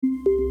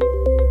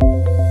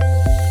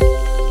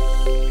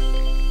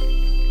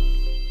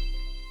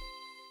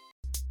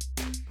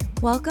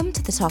Welcome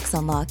to the Talks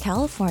on Law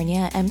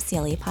California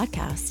MCLE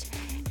podcast.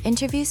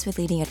 Interviews with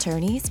leading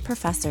attorneys,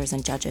 professors,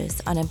 and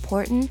judges on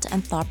important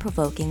and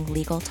thought-provoking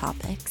legal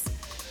topics.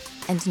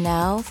 And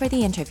now for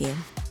the interview.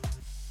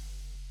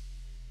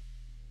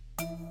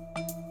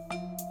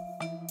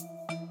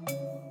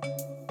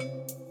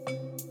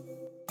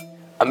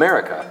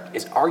 America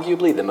is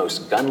arguably the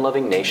most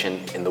gun-loving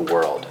nation in the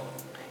world.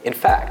 In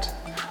fact,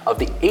 of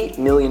the 8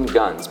 million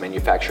guns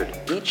manufactured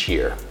each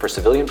year for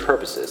civilian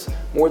purposes,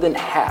 more than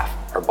half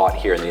are bought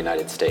here in the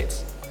United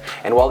States.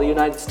 And while the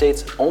United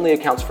States only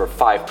accounts for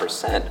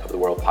 5% of the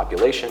world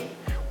population,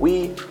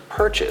 we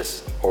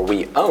purchase, or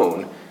we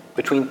own,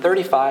 between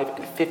 35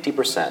 and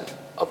 50%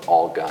 of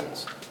all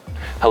guns.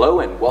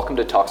 Hello and welcome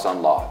to Talks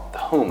on Law, the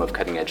home of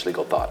cutting-edge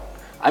legal thought.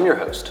 I'm your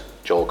host,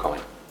 Joel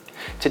Cohen.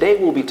 Today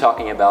we'll be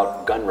talking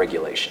about gun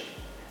regulation,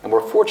 and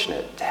we're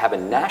fortunate to have a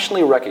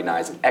nationally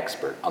recognized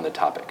expert on the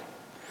topic.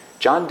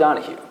 John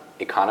Donohue,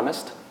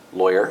 economist,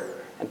 lawyer,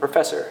 and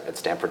professor at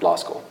Stanford Law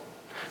School.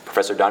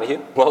 Professor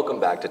Donohue, welcome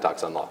back to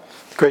Talks on Law.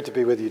 Great to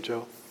be with you,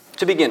 Joe.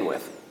 To begin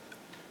with,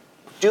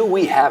 do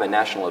we have a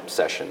national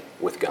obsession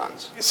with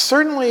guns?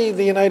 Certainly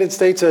the United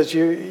States, as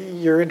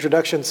your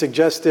introduction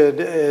suggested,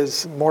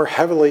 is more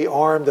heavily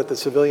armed at the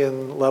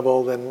civilian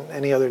level than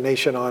any other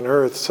nation on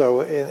earth.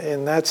 So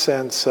in that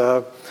sense,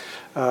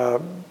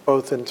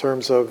 both in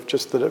terms of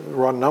just the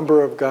raw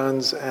number of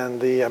guns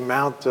and the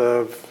amount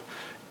of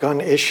gun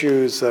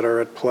issues that are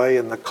at play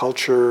in the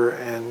culture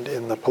and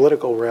in the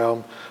political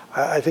realm,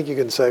 I think you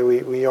can say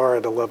we are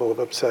at a level of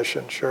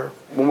obsession, sure.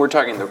 When we're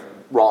talking the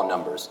raw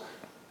numbers,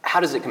 how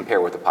does it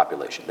compare with the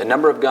population? The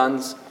number of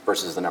guns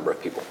versus the number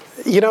of people?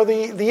 You know,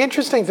 the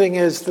interesting thing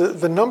is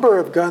the number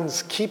of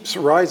guns keeps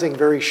rising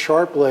very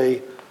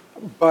sharply,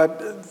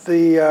 but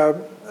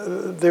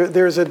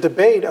there's a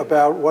debate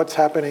about what's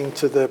happening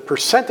to the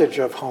percentage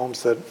of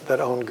homes that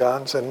own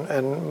guns.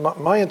 And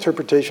my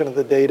interpretation of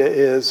the data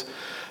is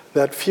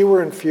that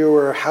fewer and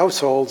fewer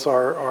households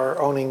are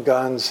owning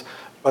guns,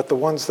 but the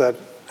ones that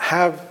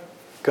have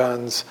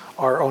guns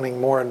are owning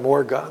more and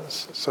more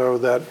guns. So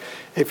that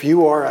if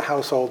you are a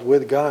household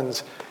with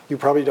guns, you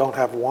probably don't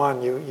have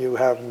one, you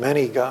have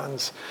many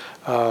guns.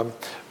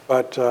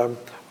 But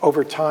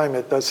over time,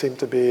 it does seem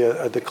to be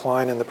a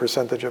decline in the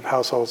percentage of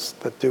households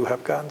that do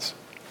have guns.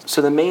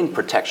 So the main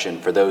protection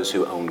for those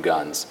who own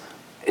guns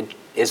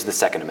is the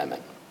Second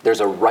Amendment. There's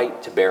a right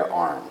to bear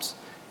arms.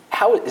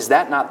 How is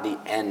that not the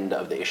end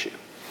of the issue?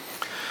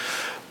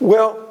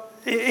 Well,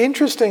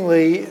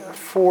 interestingly,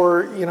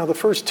 for the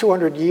first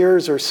 200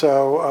 years or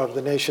so of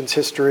the nation's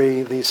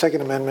history, the Second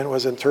Amendment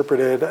was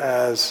interpreted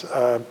as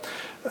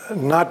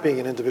not being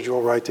an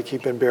individual right to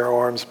keep and bear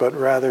arms, but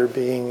rather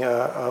being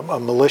a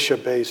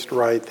militia-based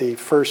right. The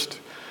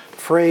first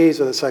phrase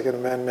of the Second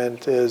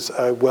Amendment is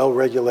a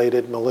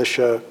well-regulated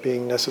militia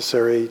being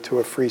necessary to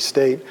a free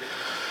state.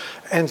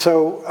 And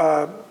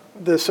so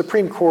the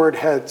Supreme Court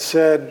had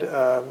said,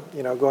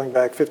 going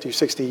back 50,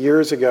 60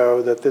 years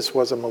ago, that this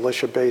was a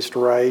militia-based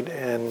right,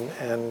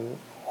 and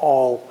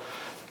all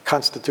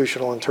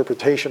constitutional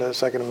interpretation of the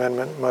Second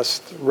Amendment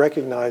must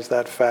recognize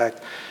that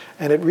fact.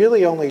 And it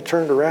really only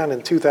turned around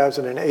in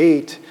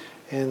 2008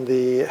 in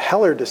the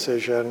Heller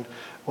decision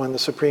when the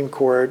Supreme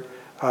Court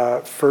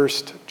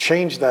first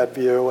changed that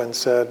view and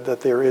said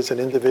that there is an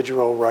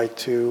individual right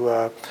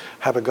to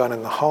have a gun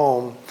in the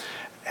home.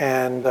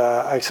 And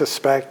I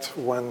suspect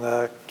when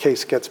the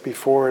case gets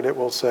before it, it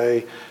will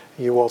say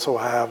you also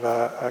have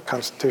a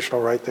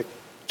constitutional right to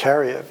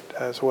carry it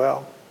as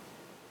well.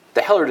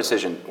 The Heller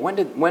decision,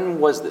 when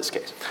was this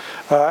case?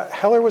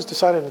 Heller was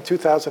decided in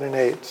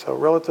 2008, so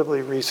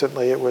relatively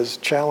recently. It was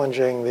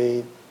challenging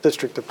the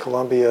District of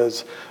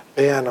Columbia's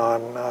ban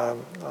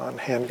on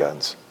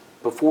handguns.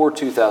 Before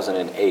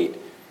 2008,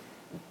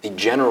 the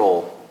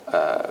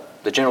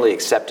generally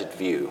accepted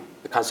view,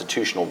 the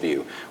constitutional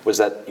view, was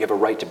that you have a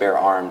right to bear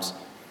arms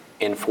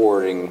in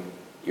forwarding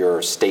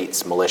your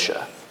state's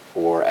militia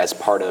or as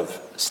part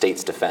of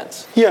state's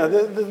defense. Yeah,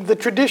 the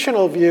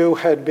traditional view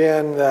had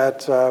been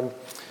that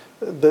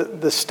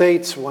the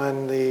states,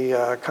 when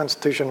the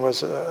Constitution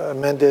was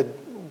amended,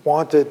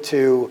 wanted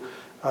to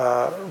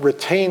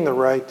retain the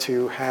right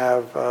to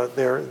have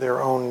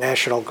their own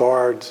national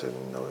guards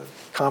in the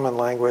common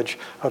language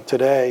of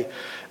today,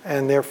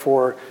 and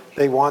therefore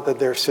they wanted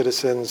their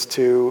citizens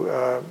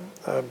to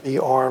be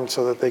armed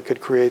so that they could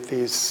create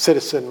these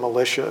citizen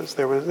militias.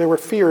 There were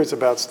fears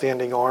about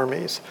standing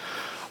armies.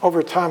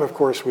 Over time, of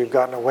course, we've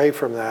gotten away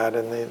from that,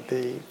 and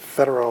the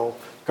federal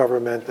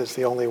government is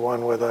the only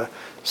one with a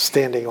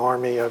standing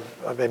army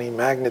of any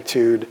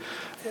magnitude.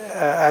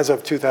 As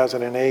of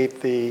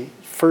 2008, the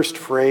first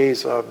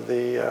phrase of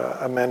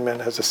the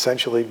amendment has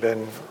essentially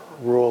been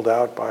ruled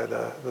out by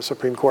the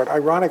Supreme Court.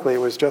 Ironically, it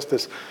was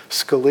Justice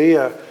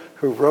Scalia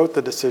who wrote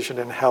the decision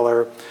in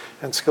Heller,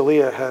 and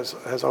Scalia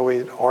has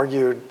always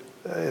argued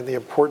the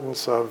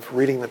importance of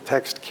reading the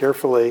text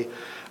carefully,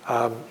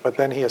 but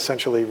then he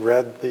essentially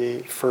read the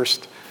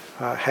first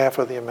half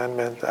of the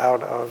amendment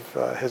out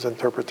of his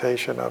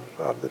interpretation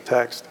of the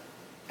text.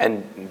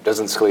 And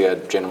doesn't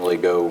Scalia generally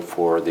go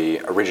for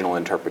the original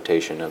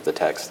interpretation of the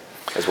text?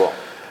 as well?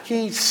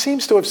 He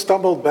seems to have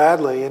stumbled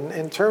badly.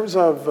 In terms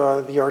of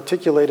the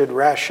articulated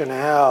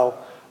rationale,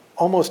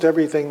 almost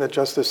everything that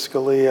Justice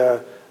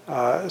Scalia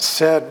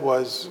said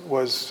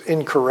was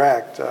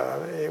incorrect.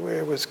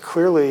 It was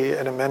clearly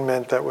an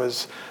amendment that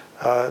was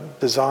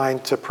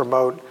designed to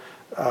promote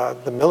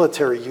the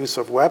military use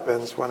of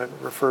weapons when it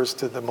refers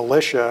to the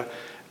militia.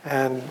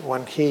 And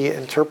when he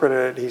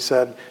interpreted it, he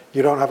said,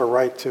 you don't have a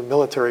right to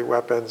military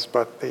weapons,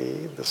 but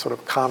the sort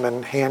of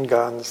common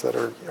handguns that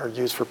are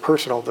used for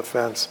personal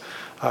defense,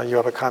 you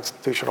have a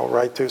constitutional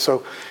right to.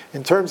 So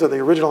in terms of the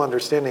original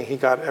understanding, he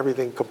got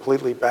everything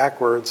completely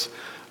backwards.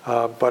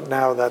 But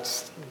now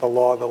that's the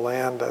law of the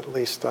land, at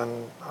least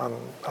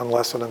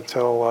unless and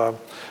until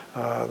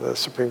the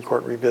Supreme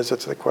Court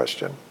revisits the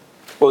question.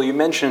 Well, you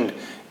mentioned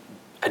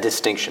a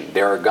distinction.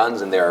 There are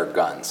guns and there are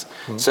guns.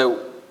 Mm-hmm. So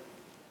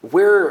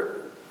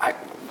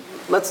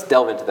let's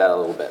delve into that a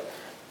little bit.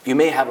 You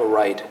may have a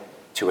right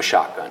to a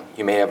shotgun.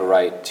 You may have a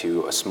right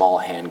to a small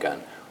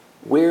handgun.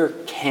 Where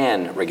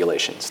can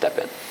regulation step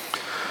in?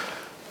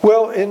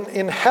 Well,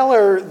 in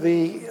Heller,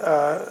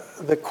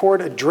 the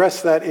court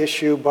addressed that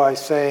issue by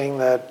saying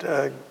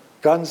that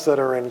guns that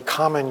are in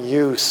common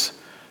use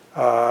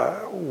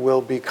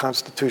will be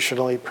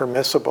constitutionally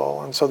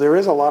permissible. And so there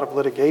is a lot of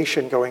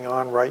litigation going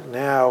on right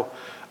now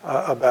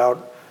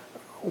about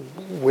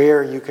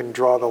where you can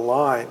draw the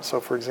line. So,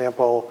 for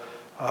example,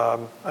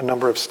 a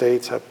number of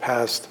states have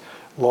passed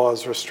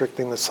laws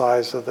restricting the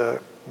size of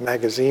the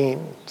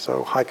magazine.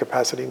 So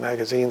high-capacity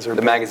magazines are...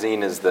 The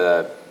magazine is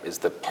the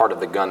part of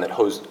the gun that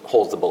holds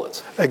the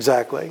bullets.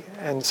 Exactly.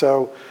 And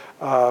so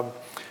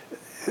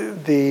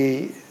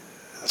the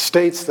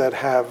states that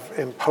have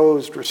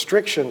imposed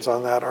restrictions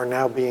on that are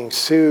now being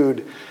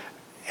sued.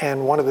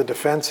 And one of the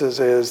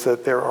defenses is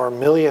that there are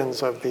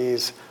millions of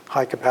these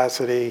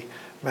high-capacity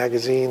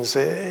magazines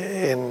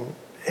in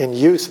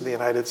use in the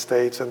United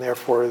States, and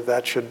therefore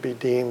that should be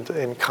deemed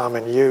in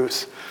common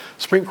use.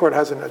 Supreme Court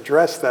hasn't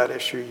addressed that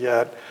issue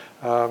yet,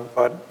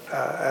 but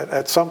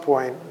at some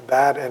point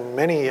that and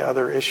many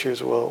other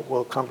issues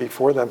will come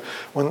before them.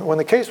 When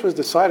the case was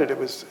decided, it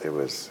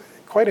was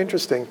quite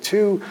interesting.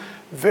 Two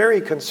very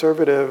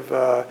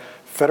conservative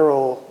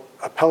federal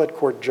appellate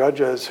court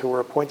judges who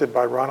were appointed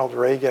by Ronald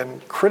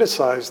Reagan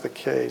criticized the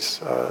case,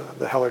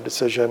 the Heller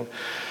decision,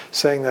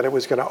 saying that it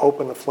was going to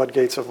open the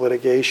floodgates of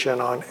litigation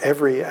on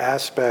every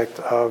aspect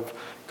of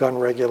gun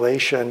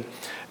regulation.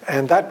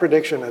 And that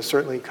prediction has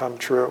certainly come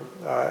true.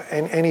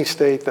 In any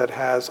state that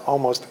has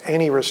almost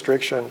any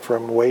restriction,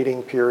 from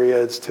waiting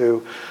periods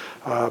to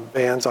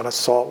bans on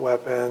assault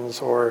weapons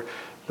or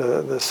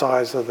the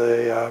size of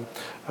the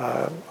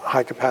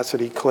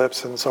high-capacity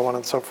clips and so on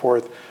and so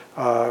forth,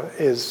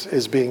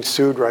 is being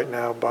sued right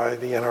now by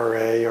the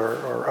NRA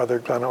or other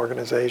gun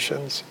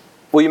organizations.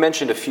 Well, you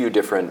mentioned a few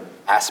different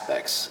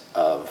aspects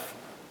of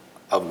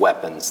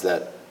weapons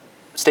that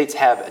states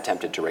have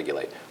attempted to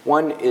regulate.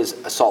 One is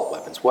assault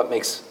weapons. What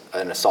makes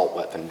an assault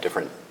weapon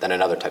different than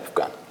another type of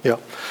gun? Yeah.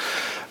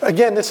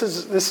 Again, this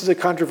is a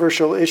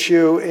controversial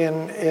issue.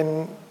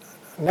 In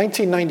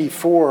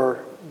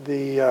 1994,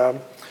 the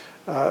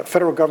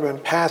federal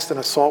government passed an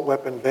assault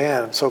weapon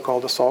ban,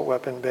 so-called assault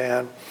weapon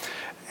ban,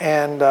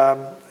 and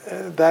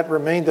that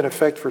remained in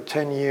effect for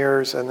 10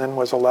 years and then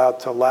was allowed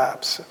to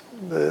lapse.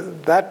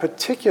 That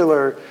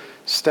particular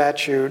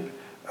statute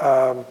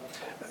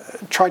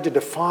tried to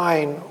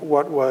define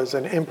what was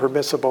an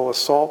impermissible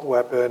assault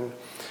weapon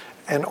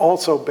and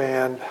also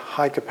banned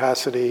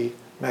high-capacity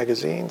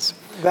magazines.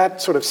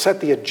 That sort of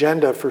set the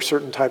agenda for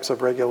certain types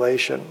of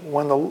regulation.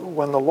 When the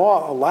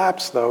law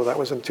elapsed, though, that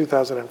was in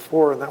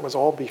 2004, and that was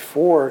all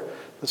before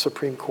the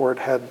Supreme Court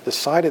had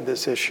decided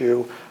this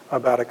issue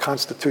about a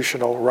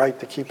constitutional right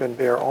to keep and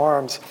bear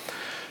arms.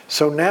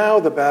 So now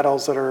the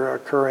battles that are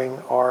occurring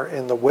are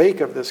in the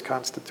wake of this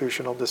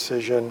constitutional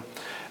decision,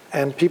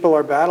 and people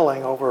are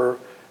battling over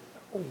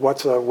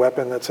what's a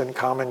weapon that's in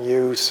common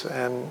use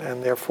and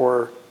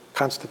therefore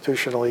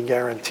constitutionally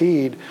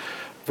guaranteed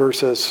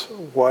versus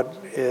what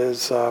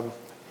is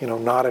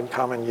not in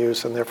common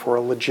use and therefore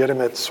a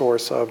legitimate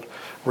source of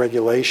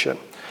regulation.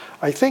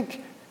 I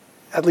think,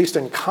 at least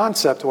in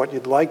concept, what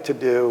you'd like to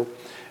do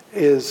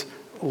is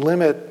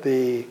limit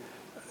the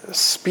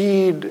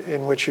speed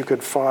in which you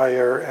could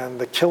fire and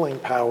the killing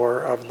power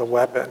of the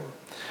weapon.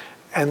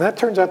 And that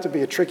turns out to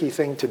be a tricky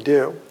thing to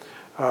do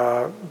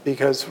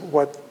because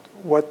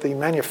what the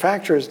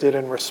manufacturers did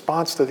in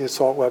response to the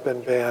assault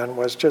weapon ban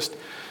was just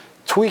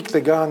tweak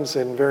the guns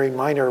in very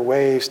minor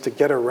ways to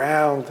get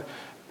around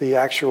the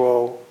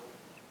actual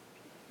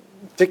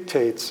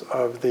dictates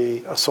of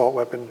the assault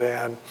weapon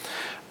ban,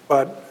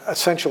 but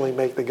essentially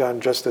make the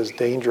gun just as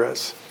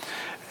dangerous.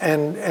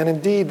 And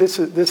indeed, this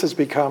has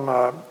become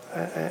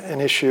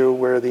an issue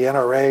where the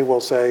NRA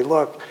will say,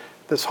 look,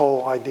 this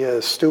whole idea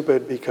is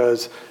stupid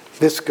because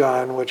this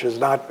gun, which is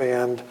not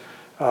banned,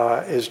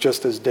 is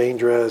just as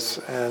dangerous,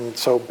 and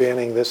so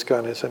banning this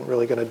gun isn't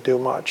really going to do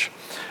much.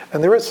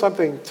 And there is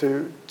something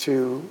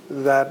to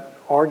that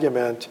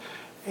argument,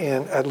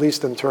 at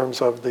least in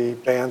terms of the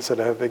bans that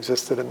have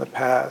existed in the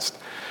past.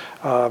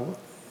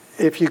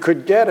 If you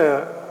could get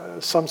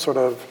some sort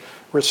of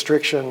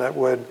restriction that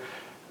would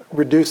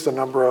reduce the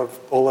number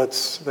of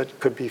bullets that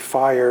could be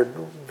fired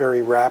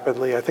very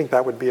rapidly. I think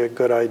that would be a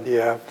good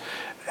idea.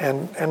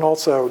 And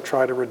also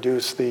try to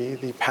reduce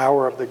the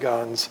power of the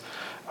guns.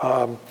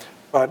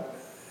 But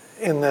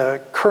in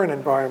the current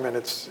environment,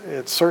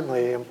 it's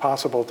certainly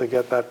impossible to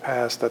get that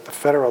passed at the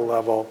federal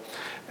level.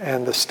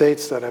 And the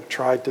states that have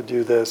tried to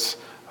do this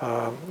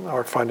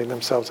are finding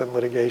themselves in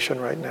litigation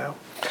right now.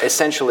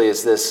 Essentially,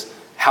 is this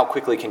how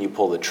quickly can you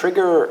pull the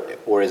trigger,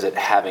 or is it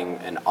having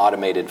an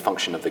automated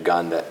function of the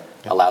gun that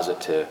allows it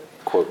to,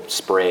 quote,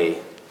 spray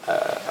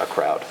a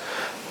crowd?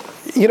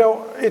 You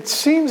know, it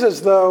seems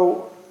as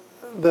though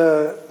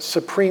the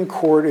Supreme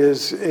Court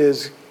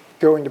is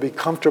going to be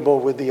comfortable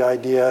with the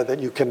idea that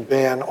you can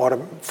ban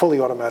fully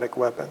automatic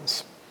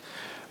weapons.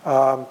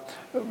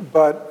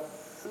 But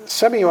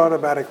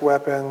semi-automatic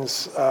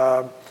weapons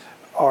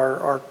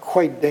are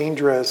quite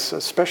dangerous,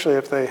 especially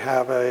if they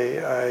have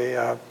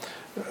a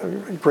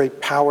great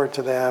power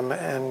to them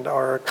and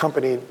are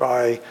accompanied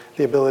by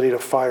the ability to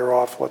fire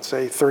off, let's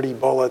say, 30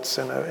 bullets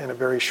in a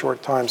very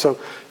short time. So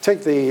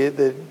take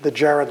the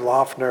Jared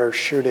Loughner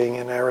shooting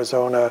in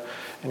Arizona,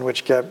 in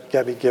which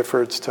Gabby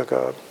Giffords took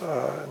a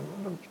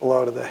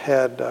blow to the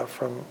head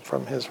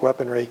from his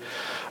weaponry.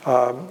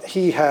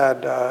 He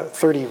had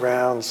 30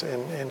 rounds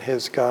in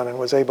his gun and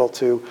was able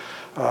to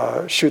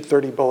shoot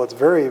 30 bullets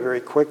very, very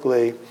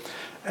quickly.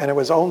 And it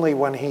was only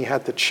when he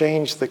had to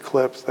change the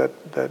clips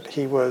that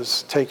he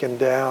was taken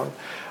down.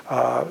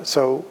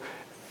 So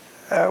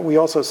we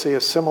also see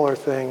a similar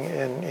thing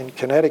in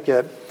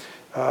Connecticut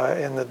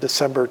in the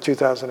December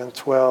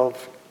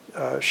 2012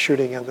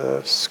 shooting in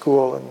the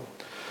school in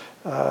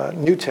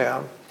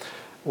Newtown,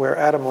 where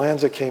Adam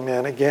Lanza came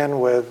in again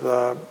with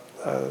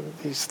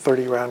these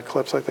 30-round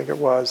clips, I think it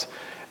was.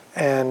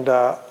 And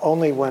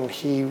only when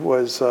he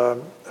was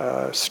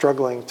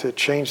struggling to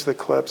change the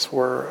clips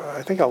were,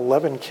 I think,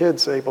 11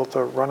 kids able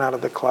to run out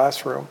of the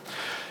classroom.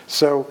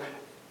 So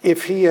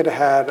if he had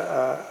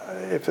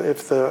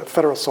if the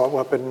federal assault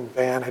weapon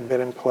ban had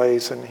been in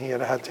place and he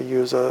had to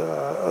use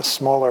a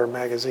smaller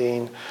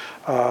magazine,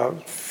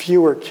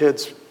 fewer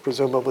kids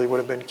presumably would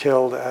have been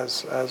killed,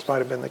 as might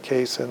have been the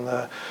case in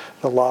the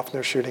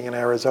Loughner shooting in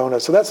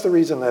Arizona. So that's the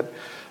reason that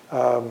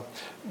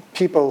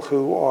people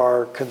who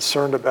are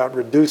concerned about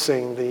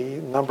reducing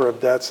the number of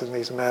deaths in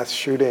these mass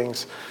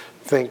shootings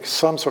think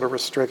some sort of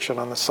restriction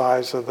on the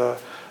size of the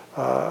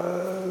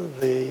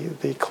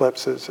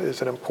clips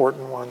is an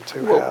important one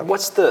to have.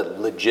 What's the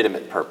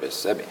legitimate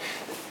purpose? I mean,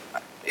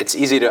 it's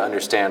easy to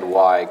understand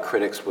why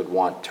critics would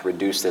want to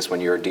reduce this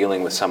when you're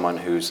dealing with someone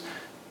who's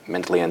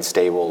mentally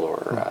unstable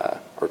or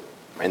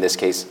in this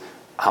case,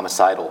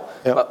 homicidal.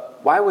 Yep. But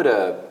why would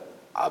a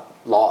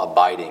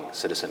law-abiding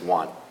citizen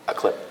want a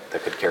clip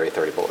that could carry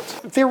 30 bullets?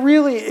 There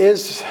really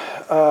is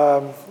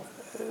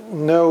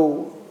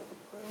no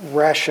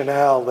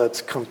rationale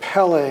that's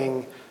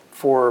compelling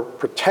for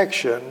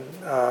protection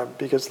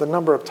because the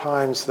number of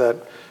times that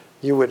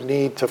you would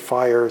need to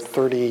fire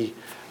 30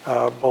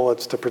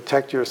 bullets to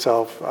protect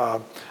yourself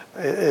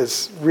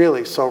is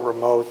really so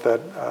remote that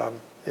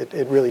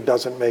it really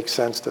doesn't make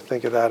sense to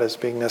think of that as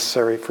being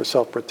necessary for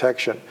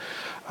self-protection.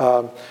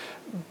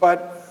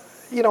 But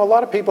you know, a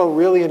lot of people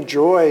really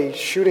enjoy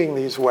shooting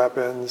these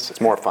weapons. It's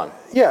more fun.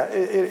 Yeah,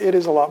 it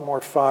is a lot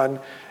more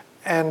fun.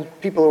 And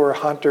people who are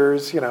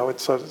hunters, you know, it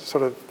sort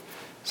of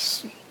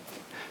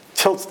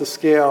tilts the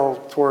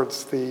scale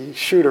towards the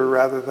shooter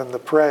rather than the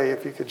prey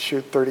if you could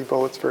shoot 30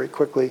 bullets very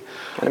quickly.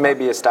 And it may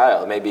be a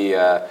style. It may be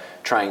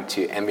trying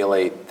to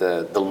emulate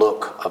the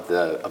look of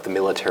the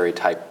military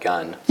type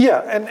gun. Yeah,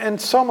 and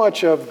so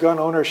much of gun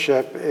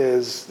ownership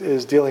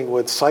is dealing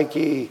with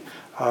psyche,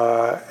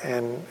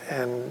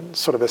 and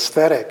sort of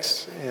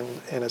aesthetics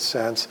in a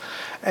sense.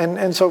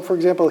 And so, for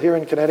example, here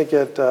in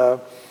Connecticut, I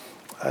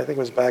think it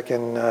was back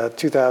in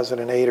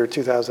 2008 or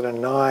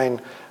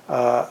 2009,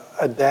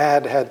 a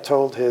dad had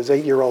told his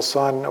 8-year-old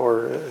son,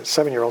 or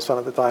 7-year-old son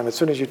at the time, as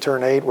soon as you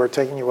turn 8, we're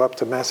taking you up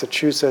to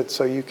Massachusetts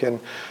so you can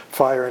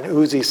fire an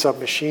Uzi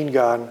submachine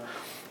gun.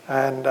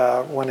 And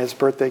when his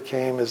birthday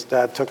came, his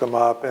dad took him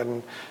up,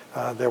 and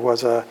there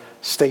was a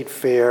state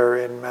fair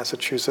in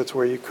Massachusetts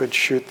where you could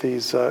shoot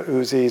these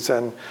Uzis,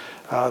 and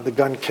the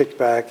gun kicked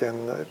back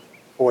and the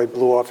boy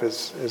blew off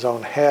his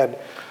own head.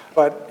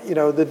 But, you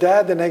know, the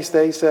dad the next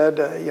day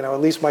said, you know,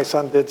 at least my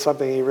son did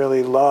something he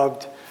really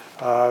loved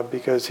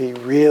because he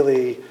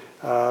really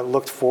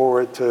looked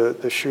forward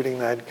to shooting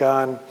that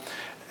gun.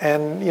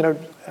 And, you know,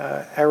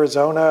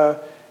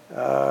 Arizona,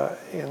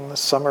 in the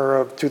summer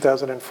of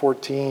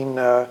 2014,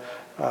 a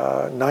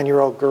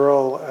 9-year-old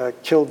girl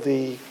killed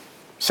the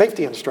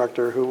safety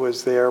instructor who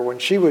was there when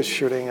she was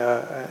shooting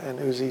an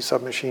Uzi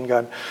submachine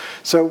gun.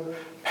 So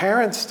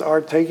parents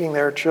are taking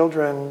their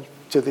children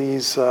to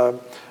these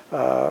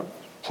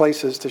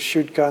places to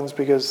shoot guns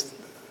because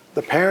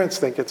the parents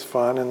think it's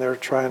fun, and they're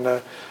trying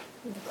to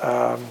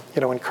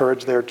you know,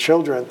 encourage their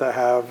children to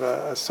have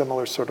a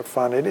similar sort of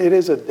fun. It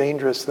is a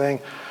dangerous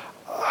thing.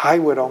 I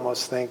would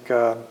almost think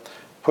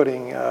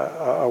putting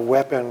a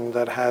weapon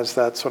that has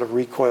that sort of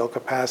recoil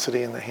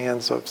capacity in the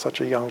hands of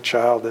such a young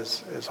child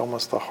is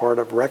almost the heart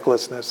of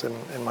recklessness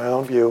in my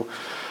own view.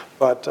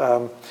 But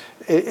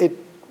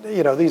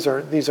these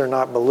are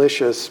not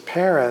malicious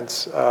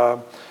parents,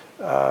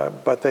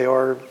 but they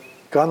are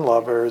gun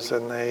lovers,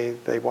 and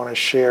they want to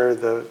share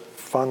the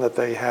fun that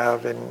they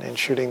have in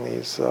shooting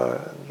these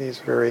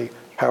very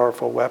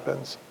powerful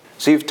weapons.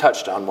 So you've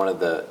touched on one of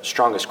the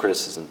strongest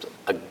criticisms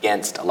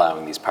against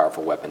allowing these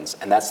powerful weapons,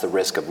 and that's the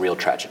risk of real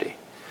tragedy.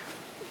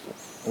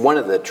 One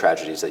of the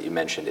tragedies that you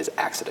mentioned is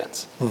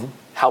accidents. Mm-hmm.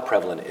 How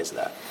prevalent is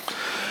that?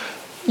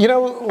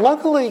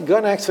 Luckily,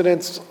 gun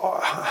accidents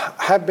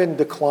have been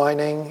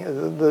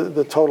declining,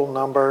 the total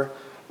number,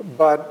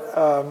 but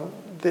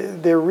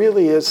there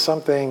really is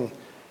something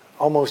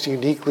almost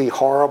uniquely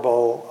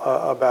horrible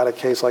about a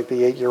case like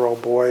the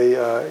 8-year-old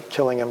boy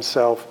killing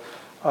himself,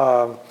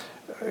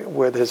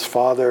 with his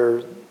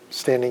father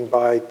standing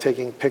by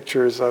taking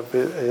pictures of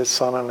his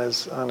son on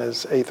his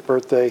 8th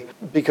birthday,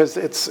 because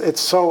it's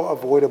so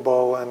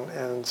avoidable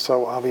and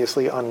so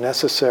obviously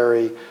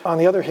unnecessary. On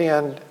the other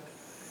hand,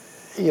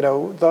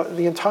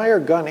 the entire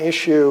gun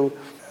issue,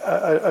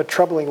 a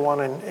troubling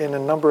one in a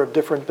number of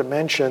different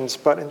dimensions,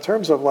 but in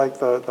terms of like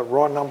the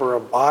raw number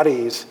of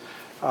bodies,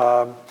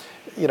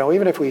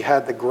 even if we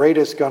had the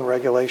greatest gun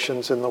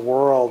regulations in the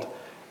world,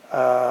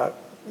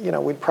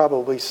 we'd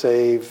probably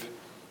save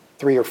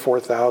 3,000 or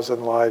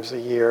 4,000 lives a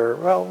year.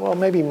 Well,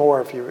 maybe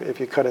more if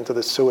you cut into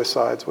the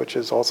suicides, which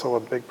is also a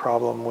big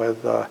problem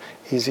with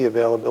easy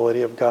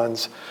availability of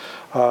guns.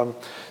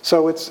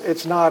 So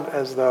it's not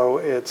as though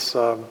it's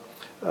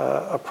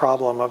a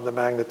problem of the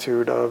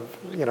magnitude of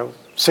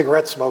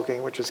cigarette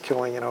smoking, which is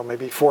killing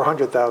maybe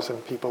 400,000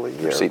 people a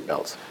year.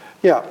 Seatbelts.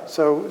 Yeah.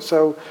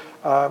 So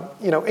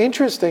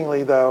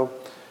interestingly though,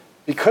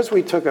 because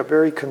we took a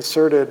very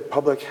concerted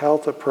public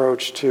health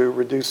approach to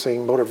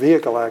reducing motor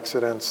vehicle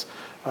accidents,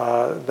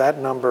 that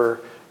number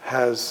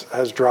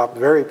has dropped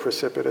very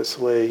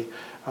precipitously.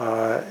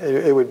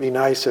 It would be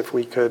nice if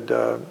we could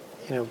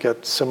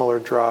get similar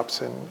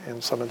drops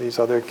in some of these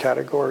other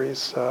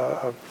categories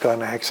of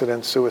gun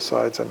accidents,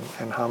 suicides,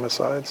 and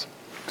homicides.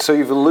 So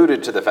you've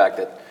alluded to the fact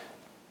that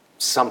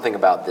something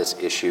about this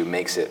issue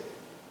makes it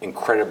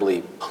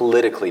incredibly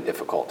politically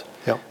difficult.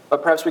 Yep.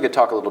 But perhaps we could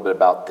talk a little bit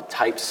about the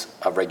types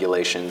of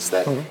regulations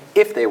that,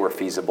 if they were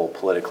feasible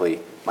politically,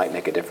 might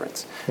make a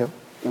difference. Yep.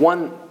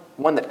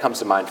 One that comes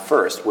to mind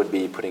first would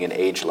be putting an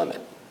age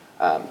limit.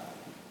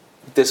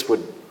 This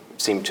would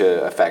seem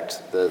to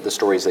affect the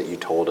stories that you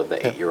told of the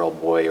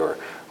 8-year-old boy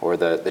or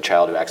the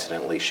child who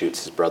accidentally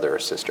shoots his brother or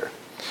sister.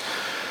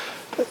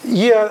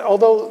 Yeah,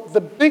 although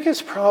the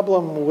biggest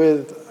problem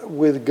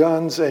with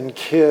guns and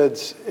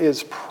kids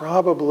is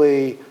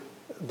probably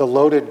the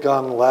loaded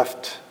gun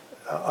left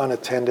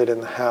unattended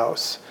in the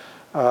house,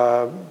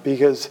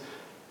 because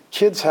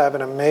kids have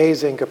an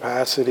amazing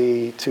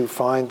capacity to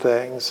find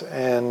things,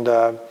 and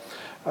a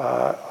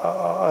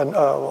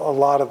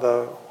lot of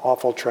the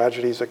awful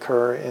tragedies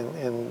occur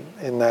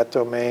in that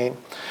domain.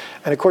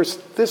 And of course,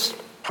 this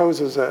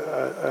poses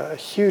a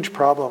huge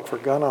problem for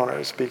gun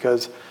owners,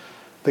 because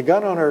the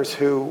gun owners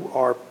who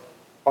are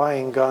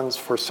buying guns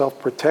for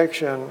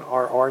self-protection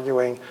are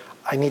arguing,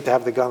 I need to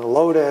have the gun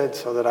loaded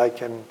so that I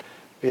can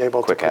be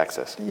able to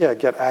access. Yeah,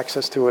 get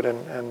access to it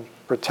and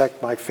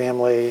protect my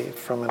family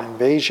from an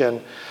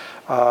invasion.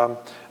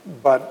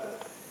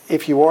 But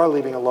if you are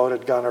leaving a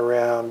loaded gun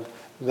around,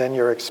 then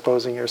you're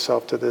exposing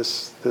yourself to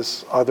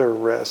this other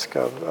risk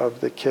of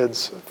the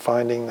kids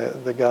finding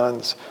the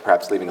guns.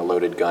 Perhaps leaving a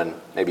loaded gun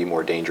may be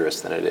more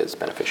dangerous than it is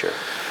beneficial.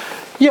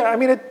 Yeah, I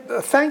mean,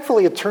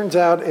 thankfully it turns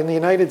out in the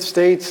United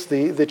States,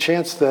 the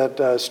chance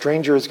that a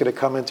stranger is going to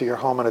come into your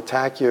home and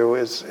attack you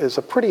is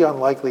a pretty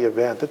unlikely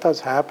event. It does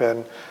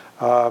happen,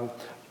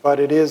 but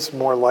it is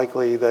more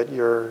likely that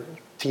your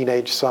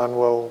teenage son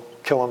will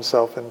kill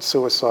himself in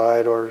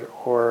suicide, or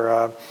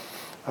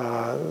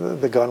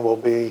the gun will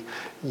be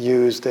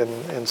used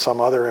in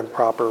some other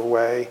improper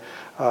way.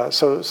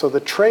 So the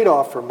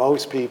trade-off for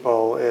most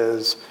people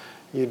is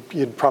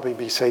you'd probably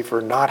be safer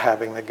not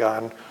having the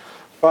gun.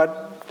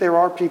 But there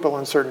are people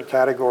in certain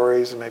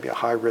categories, maybe a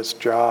high-risk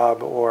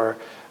job or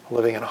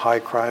living in a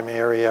high-crime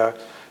area,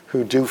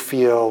 who do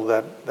feel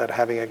that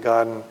having a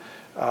gun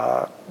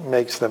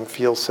makes them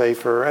feel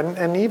safer.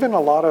 And even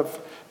a lot of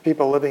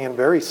people living in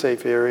very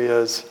safe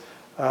areas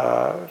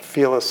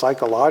feel a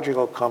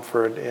psychological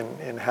comfort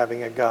in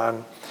having a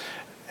gun.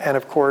 And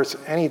of course,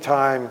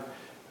 anytime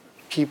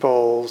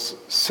people's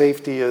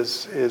safety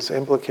is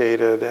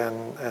implicated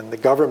and the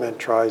government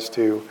tries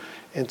to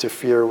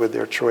interfere with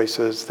their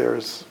choices,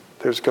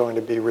 there's going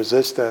to be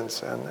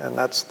resistance, and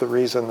that's the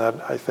reason that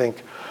I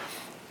think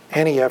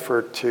any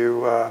effort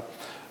to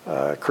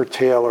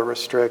curtail or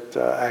restrict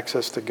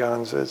access to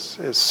guns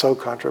is so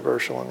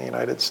controversial in the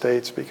United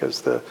States,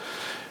 because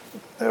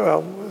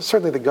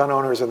certainly the gun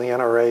owners and the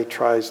NRA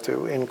tries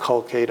to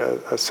inculcate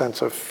a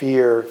sense of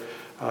fear,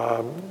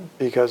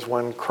 because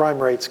when crime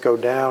rates go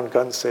down,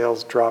 gun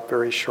sales drop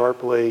very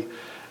sharply,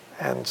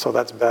 and so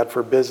that's bad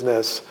for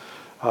business.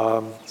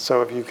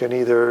 So if you can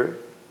either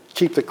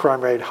keep the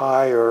crime rate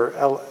high or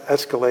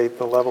escalate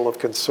the level of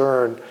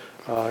concern,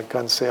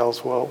 gun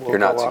sales will You're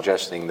not go up.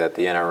 suggesting that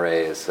the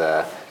NRA is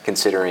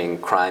considering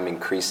crime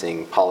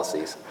increasing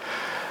policies?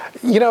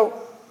 You know,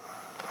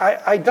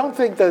 I don't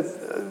think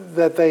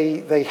that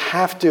they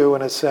have to,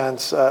 in a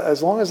sense,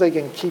 as long as they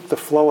can keep the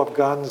flow of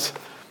guns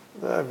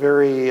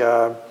very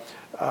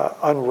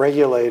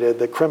unregulated,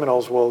 the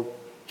criminals will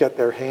get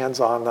their hands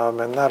on them,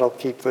 and that'll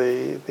keep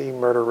the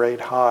murder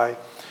rate high.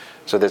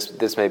 So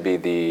this may be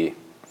the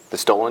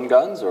stolen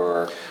guns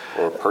or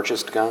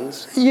purchased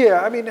guns?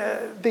 Yeah, I mean,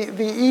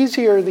 the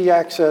easier the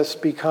access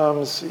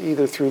becomes,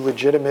 either through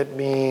legitimate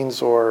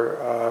means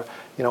or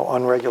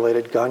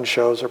unregulated gun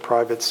shows or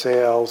private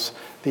sales,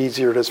 the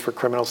easier it is for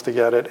criminals to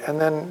get it.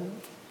 And then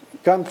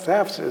gun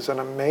thefts is an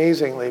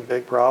amazingly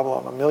big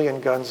problem. 1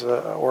 million guns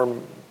or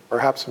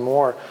perhaps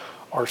more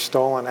are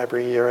stolen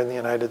every year in the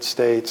United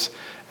States.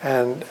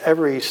 And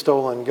every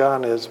stolen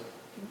gun is,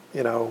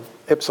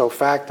 ipso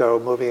facto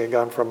moving a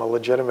gun from a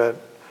legitimate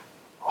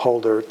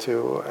holder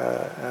to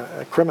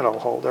a criminal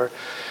holder.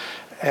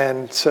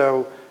 And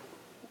so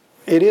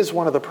it is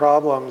one of the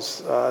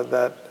problems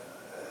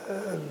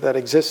that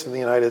exists in the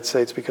United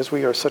States, because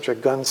we are such a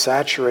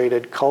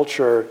gun-saturated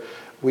culture.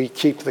 We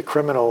keep the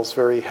criminals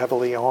very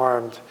heavily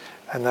armed,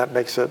 and that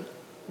makes it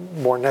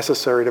more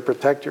necessary to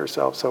protect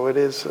yourself. So it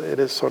is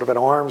sort of an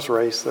arms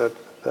race that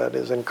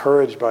is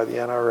encouraged by the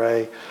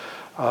NRA,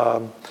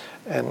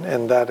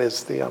 and that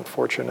is the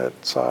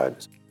unfortunate side.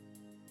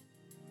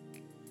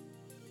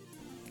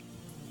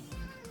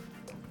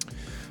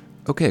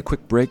 Okay, a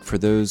quick break for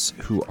those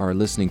who are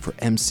listening for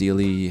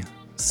MCLE,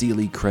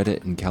 Sealy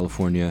Credit in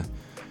California.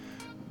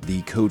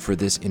 The code for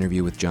this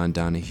interview with John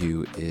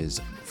Donahue is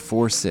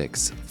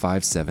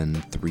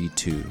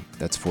 465732.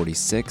 That's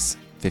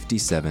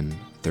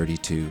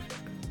 465732.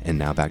 And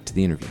now back to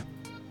the interview.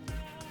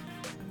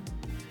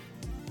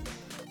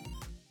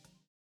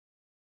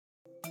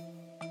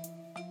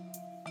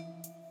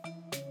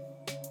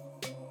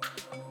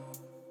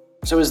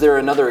 So is there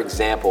another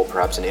example,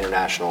 perhaps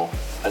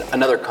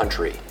another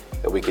country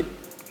that we could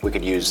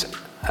use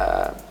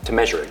to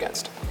measure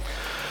against?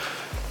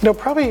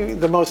 Probably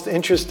the most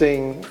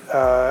interesting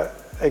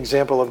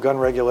example of gun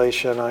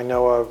regulation I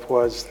know of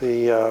was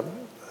the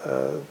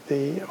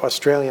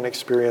Australian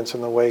experience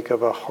in the wake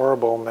of a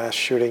horrible mass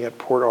shooting at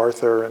Port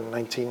Arthur in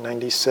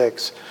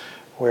 1996,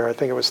 where I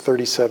think it was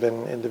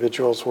 37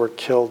 individuals were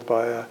killed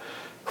by a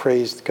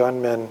crazed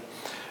gunman.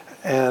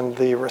 And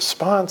the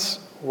response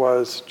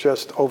was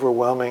just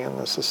overwhelming in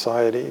the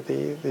society.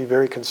 The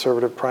very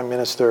conservative prime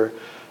minister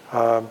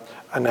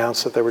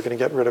announced that they were going to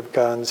get rid of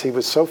guns. He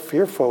was so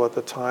fearful at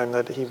the time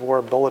that he wore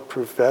a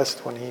bulletproof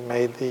vest when he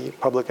made the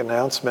public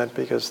announcement,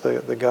 because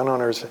the gun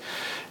owners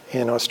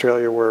in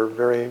Australia were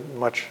very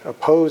much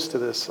opposed to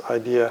this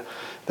idea.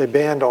 They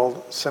banned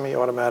all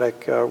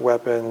semi-automatic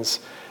weapons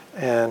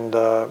and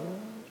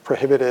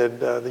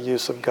prohibited the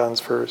use of guns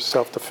for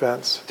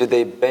self-defense. Did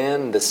they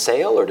ban the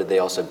sale, or did they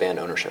also ban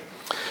ownership?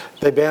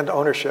 They banned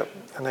ownership,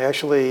 and they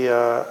actually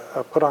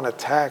put on a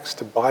tax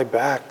to buy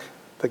back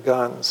the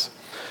guns.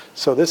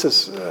 So this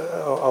is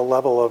a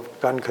level of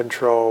gun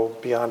control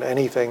beyond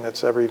anything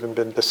that's ever even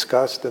been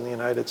discussed in the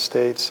United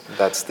States.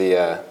 That's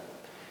the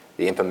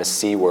infamous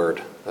C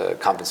word,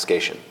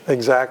 confiscation.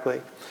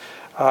 Exactly.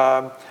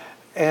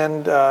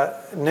 And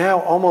now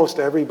almost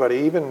everybody,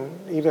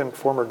 even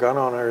former gun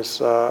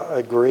owners,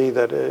 agree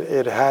that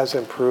it has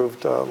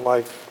improved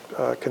life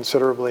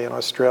considerably in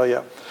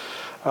Australia.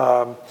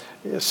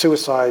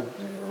 Suicide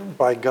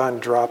by gun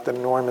dropped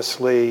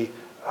enormously.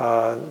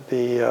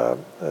 The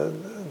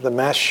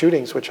mass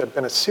shootings, which had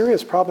been a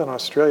serious problem in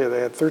Australia,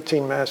 they had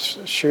 13 mass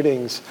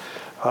shootings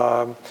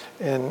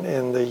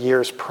in the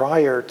years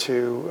prior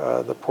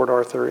to the Port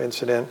Arthur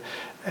incident,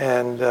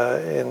 and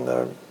in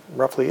the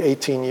roughly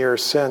 18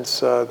 years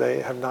since,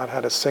 they have not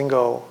had a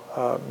single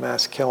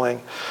mass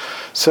killing.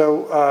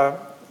 So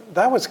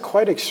that was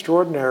quite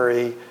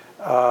extraordinary.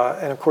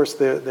 And of course,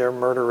 their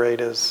murder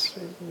rate is,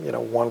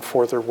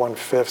 1/4 or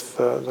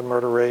 1/5 the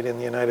murder rate in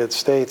the United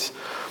States.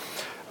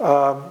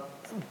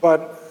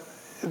 But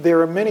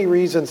there are many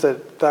reasons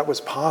that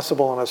was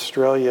possible in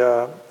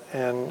Australia,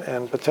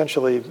 and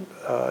potentially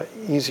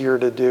easier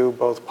to do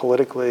both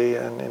politically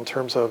and in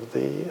terms of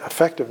the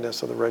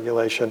effectiveness of the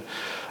regulation.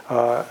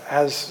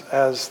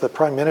 As the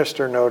Prime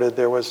Minister noted,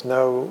 there was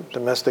no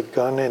domestic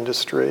gun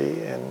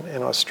industry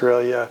in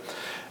Australia.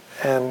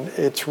 And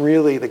it's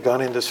really the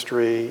gun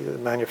industry, the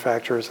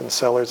manufacturers and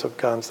sellers of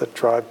guns, that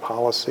drive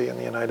policy in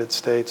the United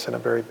States in a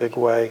very big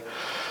way.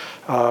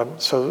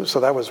 So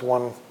that was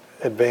one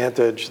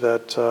advantage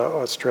that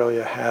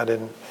Australia had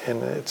in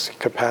its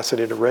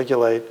capacity to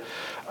regulate.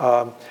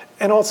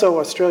 And also,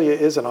 Australia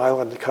is an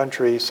island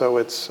country, so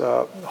it's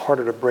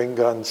harder to bring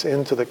guns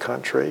into the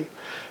country.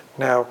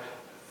 Now,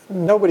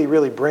 nobody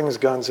really brings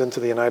guns into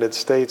the United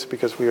States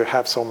because we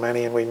have so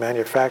many and we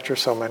manufacture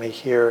so many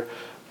here.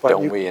 But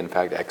don't we, in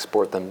fact,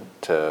 export them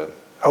to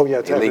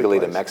illegally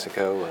to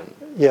Mexico?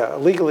 Yeah,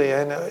 legally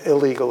and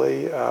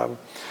illegally.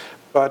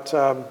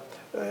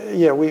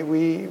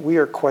 We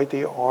are quite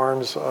the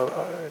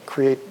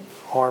create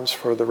arms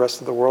for the rest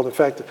of the world. In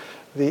fact,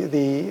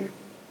 the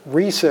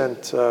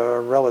recent,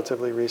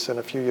 relatively recent,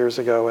 a few years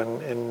ago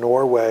in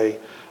Norway,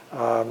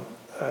 a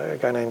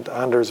guy named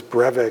Anders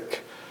Breivik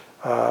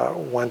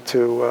went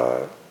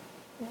to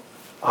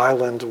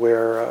island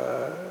where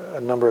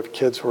a number of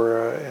kids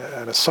were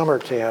at a summer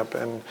camp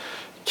and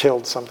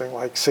killed something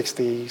like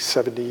 60,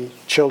 70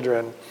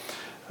 children.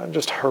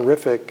 Just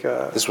horrific.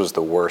 This was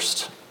the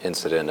worst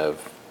incident of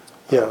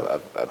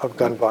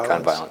gun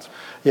violence.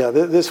 Yeah,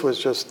 this was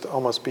just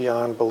almost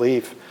beyond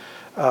belief.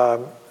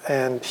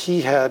 And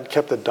he had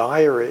kept a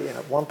diary. And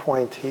at one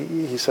point,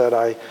 he said,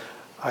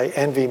 I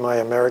envy my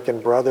American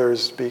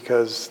brothers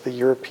because the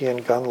European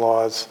gun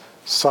laws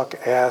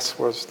suck ass,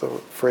 was the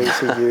phrase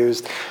he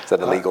used. Is that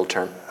a legal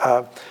term?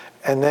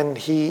 And then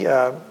he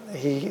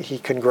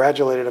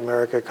congratulated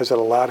America because it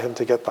allowed him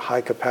to get the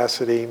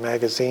high-capacity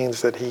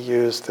magazines that he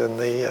used in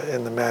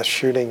the mass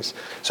shootings.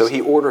 So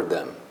he ordered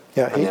them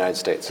from the United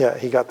States? Yeah,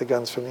 he got the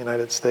guns from the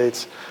United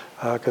States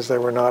because they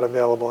were not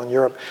available in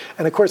Europe.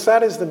 And of course,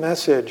 that is the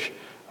message.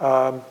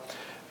 Gun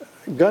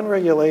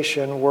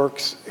regulation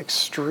works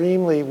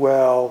extremely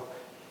well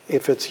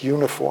if it's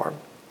uniform.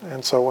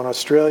 And so when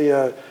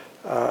Australia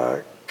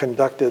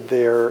conducted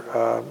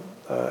their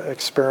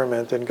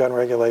experiment in gun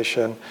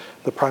regulation,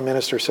 the Prime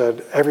Minister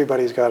said,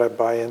 everybody's got to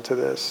buy into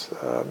this.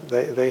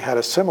 They had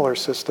a similar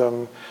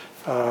system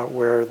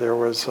where there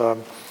was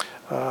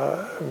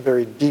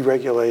very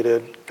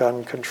deregulated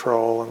gun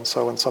control, and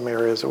so in some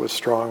areas it was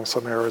strong,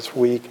 some areas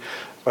weak,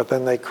 but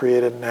then they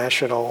created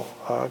national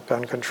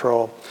gun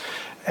control.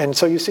 And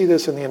so you see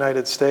this in the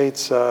United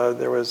States.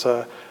 There was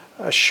a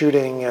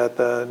shooting at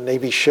the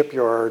Navy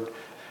shipyard,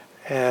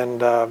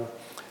 and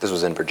this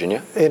was in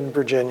Virginia? In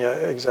Virginia,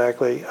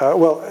 exactly.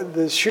 Well,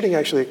 the shooting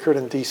actually occurred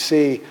in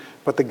D.C.,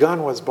 but the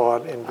gun was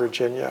bought in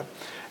Virginia.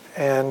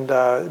 And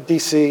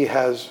D.C.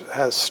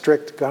 has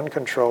strict gun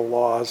control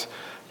laws,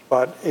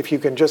 but if you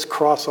can just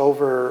cross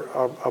over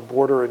a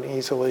border and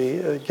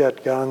easily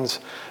get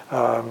guns,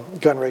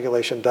 gun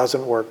regulation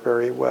doesn't work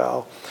very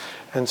well.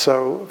 And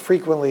so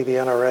frequently the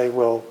NRA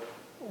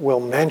will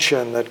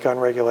mention that gun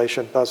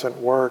regulation doesn't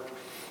work.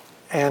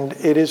 And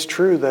it is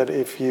true that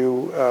if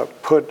you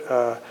put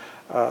a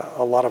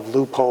lot of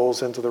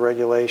loopholes into the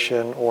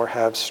regulation or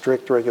have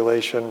strict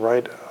regulation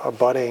right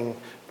abutting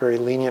very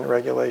lenient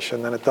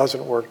regulation, then it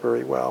doesn't work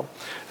very well.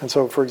 And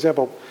so, for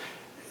example,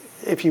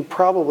 if you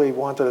probably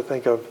wanted to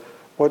think of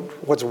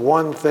what's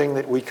one thing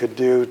that we could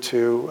do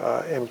to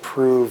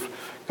improve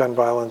gun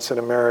violence in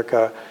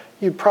America,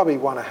 you'd probably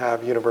want to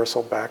have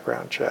universal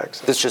background checks.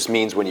 This just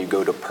means when you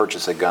go to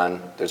purchase a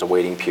gun, there's a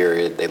waiting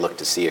period. They look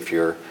to see if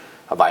you're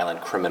a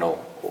violent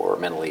criminal or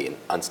mentally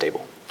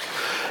unstable.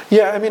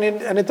 Yeah, I mean,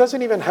 and it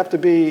doesn't even have to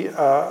be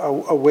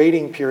a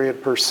waiting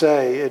period per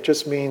se. It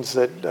just means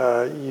that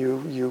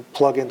you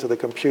plug into the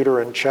computer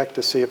and check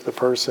to see if the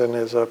person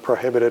is a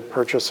prohibited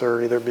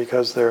purchaser, either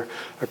because they're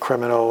a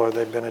criminal or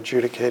they've been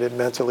adjudicated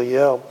mentally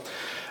ill.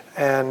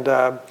 And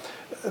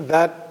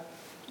that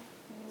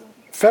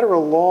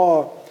federal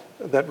law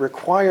that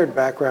required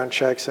background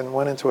checks and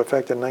went into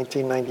effect in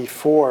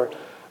 1994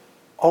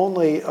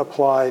 only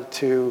applied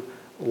to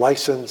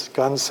licensed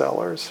gun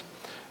sellers.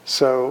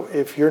 So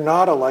if you're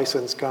not a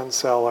licensed gun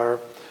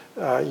seller,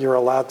 you're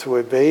allowed to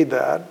evade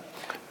that.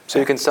 So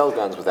you can sell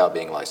guns without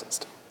being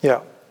licensed? Yeah.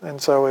 And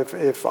so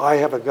if I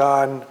have a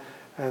gun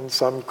and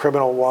some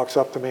criminal walks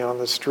up to me on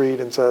the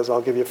street and says,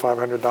 I'll give you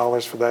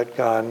 $500 for that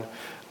gun,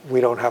 we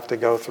don't have to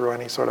go through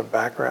any sort of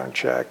background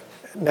check.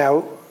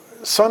 Now,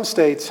 some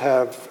states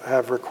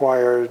have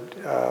required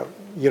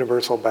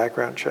universal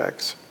background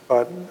checks,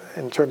 but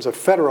in terms of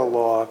federal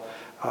law,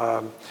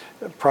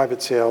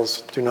 private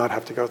sales do not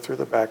have to go through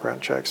the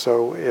background check.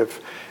 So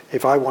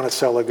if I want to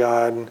sell a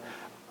gun,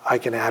 I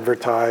can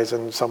advertise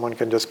and someone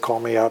can just call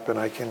me up and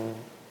I can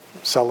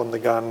sell them the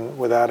gun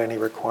without any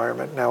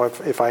requirement. Now,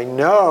 if I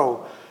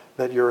know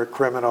that you're a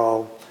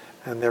criminal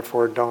and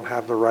therefore don't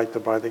have the right to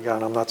buy the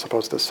gun, I'm not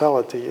supposed to sell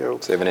it to you.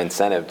 So you have an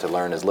incentive to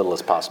learn as little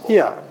as possible.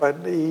 Yeah,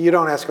 but you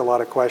don't ask a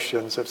lot of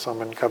questions if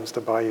someone comes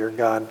to buy your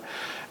gun.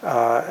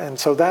 And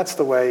so that's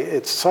the way.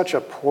 It's such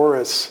a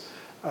porous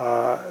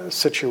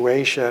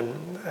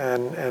situation,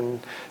 and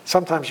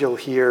sometimes you'll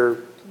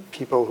hear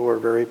people who are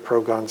very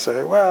pro-gun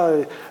say,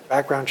 well,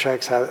 background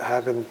checks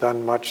haven't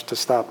done much to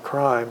stop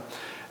crime.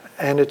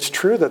 And it's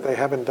true that they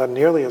haven't done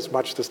nearly as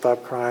much to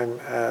stop crime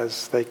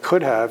as they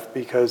could have,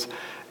 because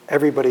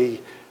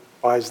everybody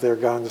buys their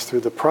guns through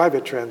the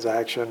private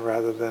transaction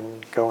rather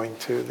than going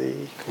to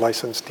the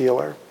licensed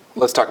dealer.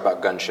 Let's talk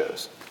about gun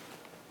shows.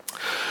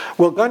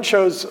 Well, gun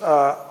shows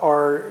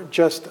are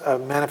just a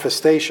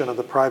manifestation of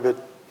the private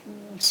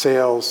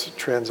sales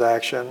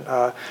transaction.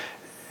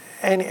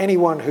 And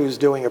anyone who's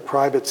doing a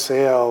private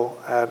sale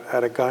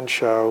at a gun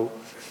show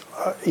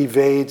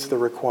evades the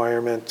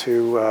requirement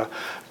to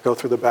go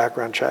through the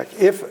background check.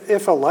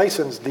 If a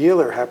licensed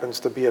dealer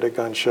happens to be at a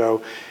gun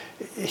show,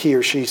 he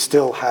or she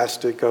still has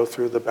to go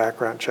through the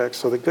background check.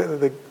 So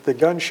the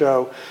gun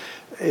show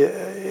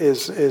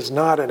is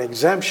not an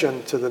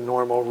exemption to the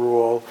normal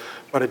rule,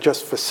 but it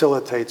just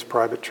facilitates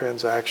private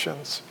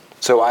transactions.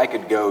 So I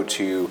could go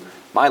to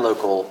my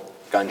local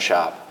gun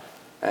shop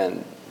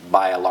and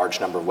buy a large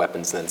number of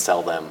weapons and then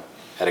sell them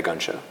at a gun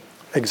show.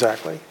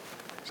 Exactly.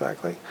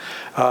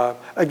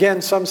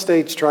 Again, some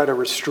states try to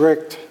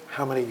restrict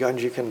how many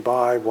guns you can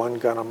buy, 1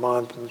 gun a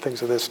month and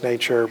things of this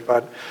nature,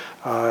 but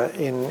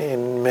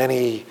in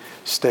many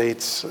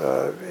states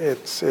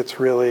it's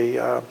really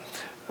a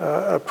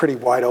pretty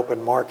wide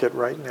open market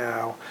right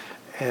now,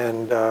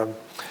 and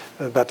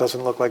that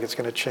doesn't look like it's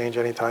going to change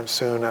anytime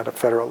soon at a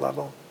federal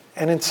level.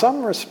 And in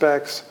some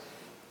respects,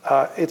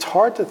 it's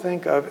hard to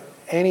think of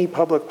any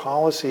public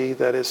policy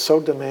that is so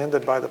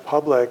demanded by the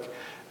public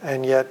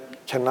and yet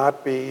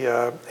cannot be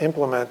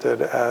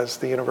implemented as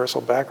the universal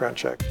background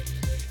check.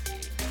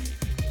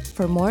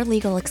 For more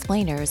legal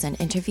explainers and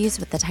interviews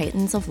with the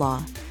titans of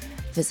law,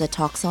 visit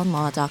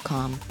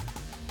talksonlaw.com.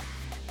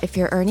 If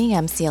you're earning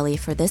MCLE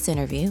for this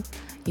interview,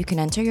 you can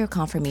enter your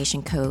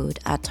confirmation code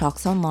at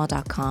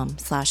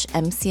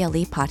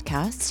talksonlaw.com/MCLE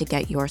podcast to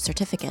get your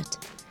certificate.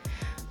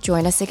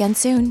 Join us again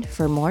soon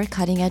for more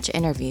cutting-edge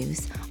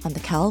interviews on the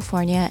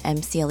California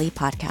MCLE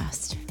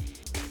podcast.